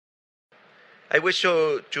I wish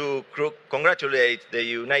to congratulate the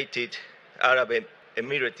United Arab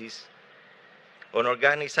Emirates on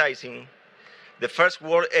organizing the first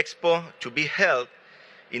World Expo to be held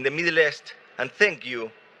in the Middle East, and thank you,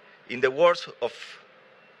 in the words of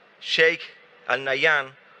Sheikh Al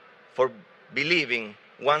Nahyan, for believing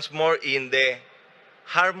once more in the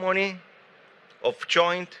harmony of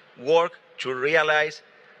joint work to realize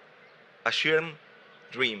a shared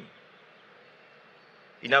dream.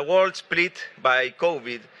 In a world split by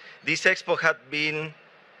COVID, this expo had been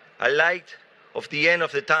a light of the end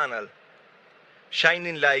of the tunnel,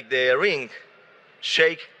 shining like the ring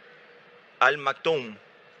Sheikh Al Maktoum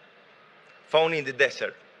found in the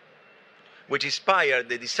desert, which inspired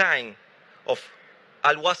the design of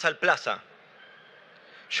Al Wasal Plaza.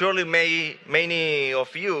 Surely many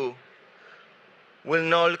of you will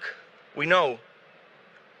know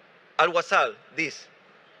Al Wasal, this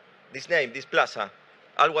name, this plaza,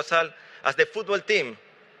 Al Wasal, as the football team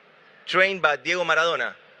trained by Diego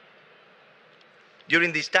Maradona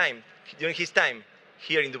during his time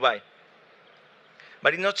here in Dubai.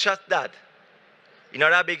 But it's not just that. In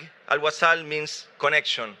Arabic, Al Wasal means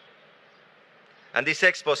connection. And this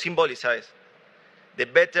expo symbolizes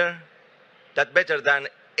that better than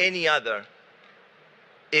any other,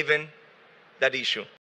 even that issue.